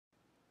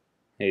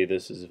Hey,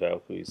 this is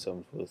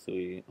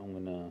Valkyrie743. I'm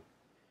gonna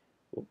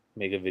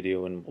make a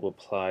video and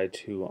reply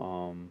to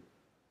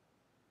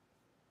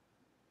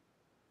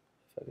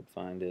if I could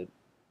find it,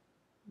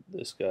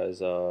 this guy's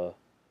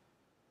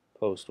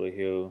post right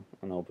here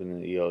on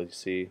opening the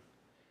ELEC.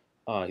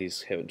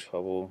 He's having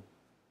trouble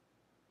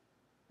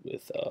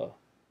with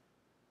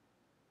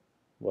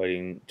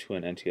writing to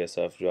an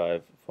NTSF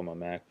drive from a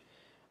Mac.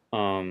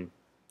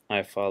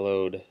 I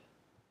followed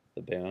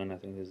the Baron, I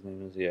think his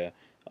name is, yeah.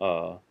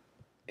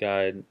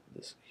 Guide.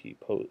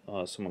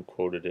 Someone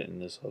quoted it in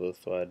this other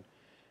thread.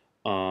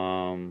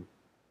 But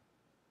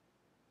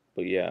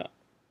yeah,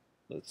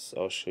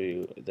 I'll show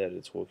you that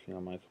it's working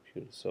on my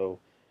computer. So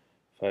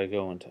if I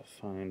go into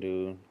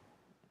Finder,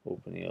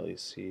 open the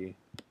LEC,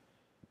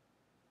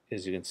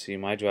 as you can see,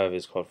 my drive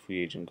is called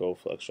Free Agent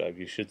GoFlex drive.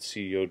 You should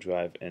see your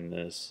drive in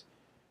this,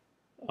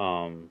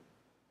 the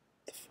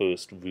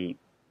first root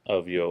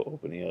of your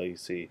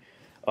OpenELEC.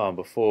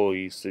 Before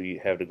you used to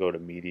have to go to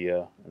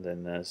media and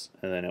then this,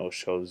 and then it will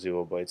show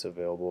 0 bytes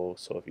available.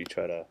 So if you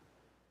try to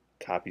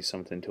copy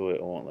something to it,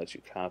 it won't let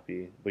you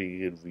copy, but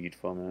you could read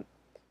from it.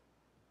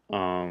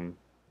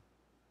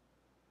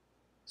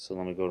 So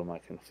let me go to my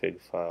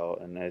config file,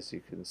 and as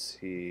you can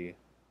see,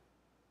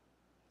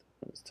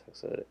 let's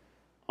text edit.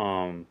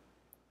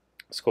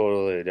 Scroll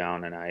all the way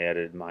down, and I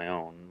added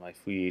my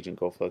Free Agent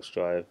GoFlex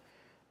drive,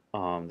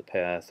 the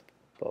path,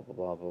 blah blah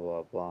blah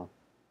blah blah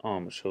blah.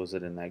 It shows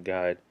it in that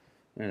guide,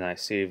 and I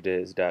saved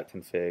it as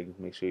 .config.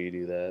 Make sure you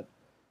do that.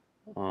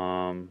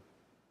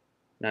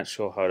 Not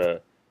sure how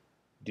to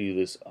do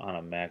this on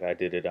a Mac. I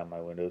did it on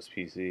my Windows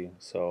PC,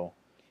 so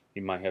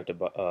you might have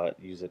to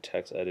use a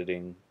text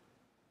editing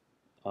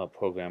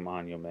program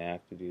on your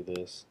Mac to do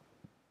this.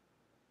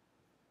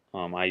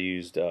 I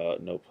used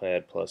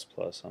Notepad++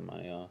 on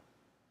my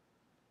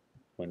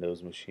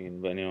Windows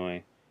machine, but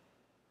anyway,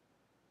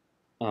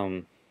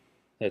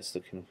 that's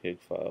the config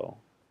file.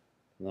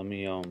 Let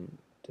me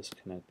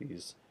disconnect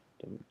these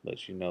to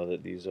let you know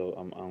that these are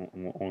I'm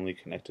only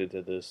connected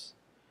to this.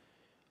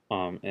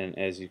 And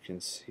as you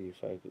can see,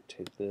 if I could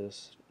take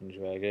this and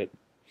drag it,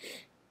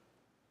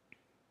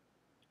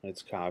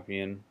 it's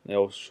copying. It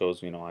also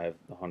shows I have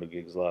 100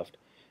 gigs left,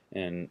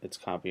 and it's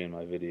copying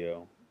my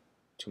video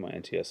to my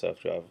NTSF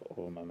drive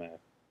over my Mac.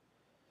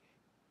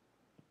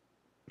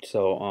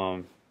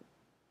 So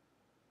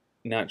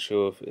not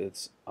sure if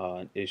it's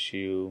an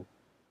issue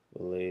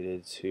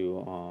related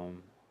to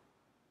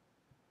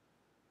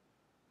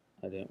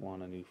I didn't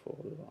want a new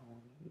folder. I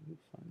wanted a new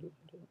Finder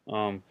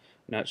window.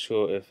 Not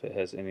sure if it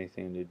has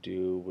anything to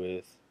do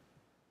with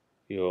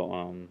your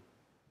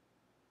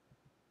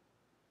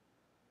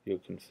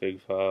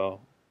config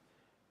file,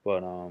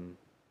 but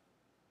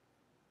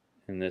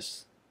in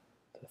this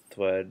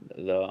thread,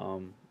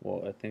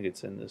 well, I think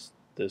it's in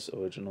this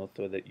original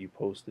thread that you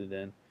posted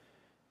in,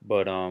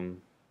 but the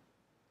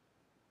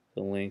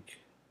link,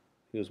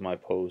 here's my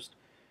post.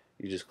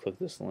 You just click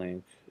this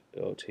link,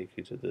 it'll take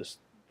you to this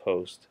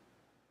post,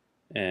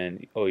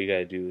 and all you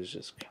gotta do is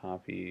just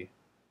copy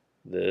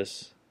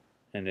this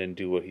and then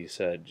do what he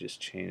said. Just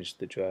change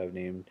the drive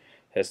name.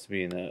 It has to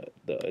be in the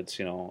it's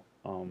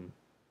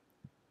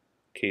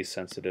case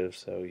sensitive,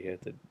 so you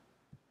have to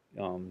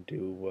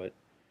do what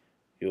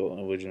your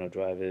original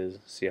drive is.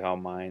 See how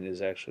mine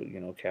is actually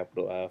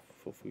capital F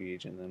for Free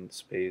Agent and then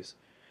space.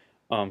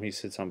 He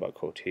said something about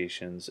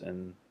quotations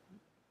in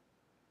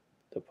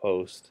the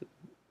post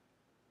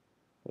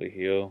right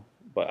here,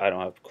 but I don't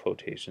have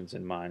quotations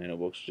in mine, and it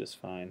works just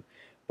fine.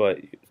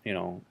 But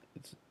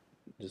it's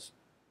just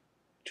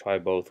try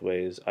both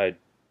ways. I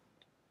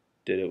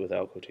did it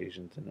without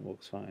quotations, and it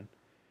works fine.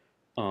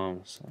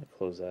 So I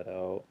close that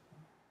out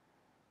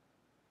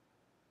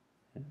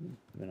and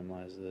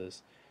minimize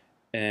this,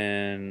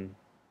 and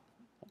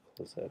I'll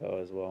close that out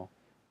as well.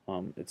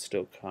 It's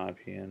still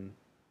copying.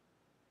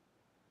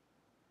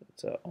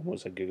 It's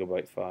almost a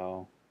gigabyte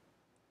file,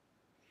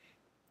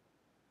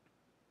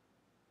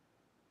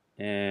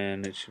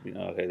 and it should be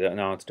okay.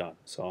 Now it's done.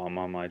 So I'm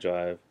on my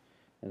drive,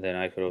 and then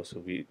I could also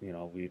read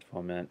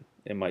from it.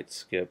 It might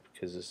skip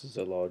because this is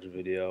a large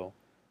video.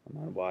 I'm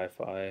on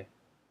Wi-Fi.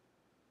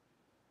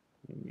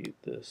 Let me mute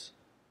this.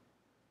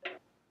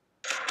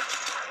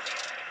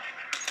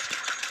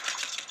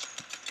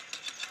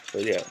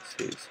 But yeah,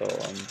 see, so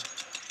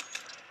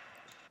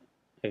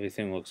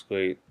everything looks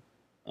great.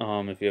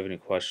 If you have any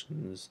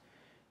questions,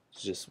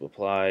 just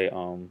reply.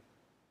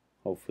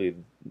 Hopefully,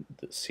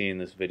 seeing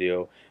this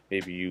video,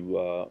 maybe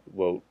you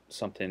wrote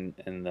something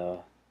in the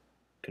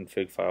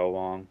config file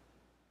wrong,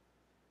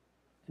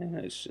 and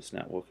it's just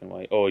not working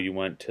right. Oh, you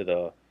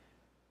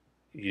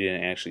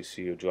didn't actually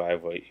see your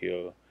drive right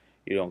here.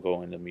 You don't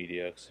go into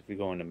media, because if you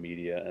go into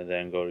media and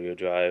then go to your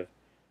drive,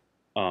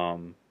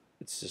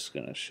 it's just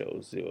gonna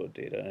show 0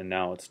 data, and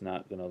now it's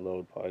not gonna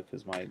load probably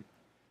because my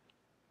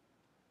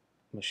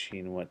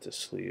machine went to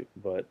sleep,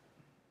 but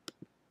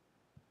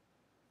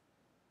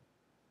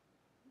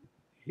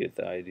you get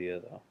the idea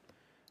though.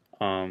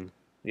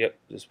 Yep,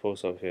 just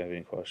post up if you have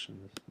any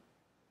questions.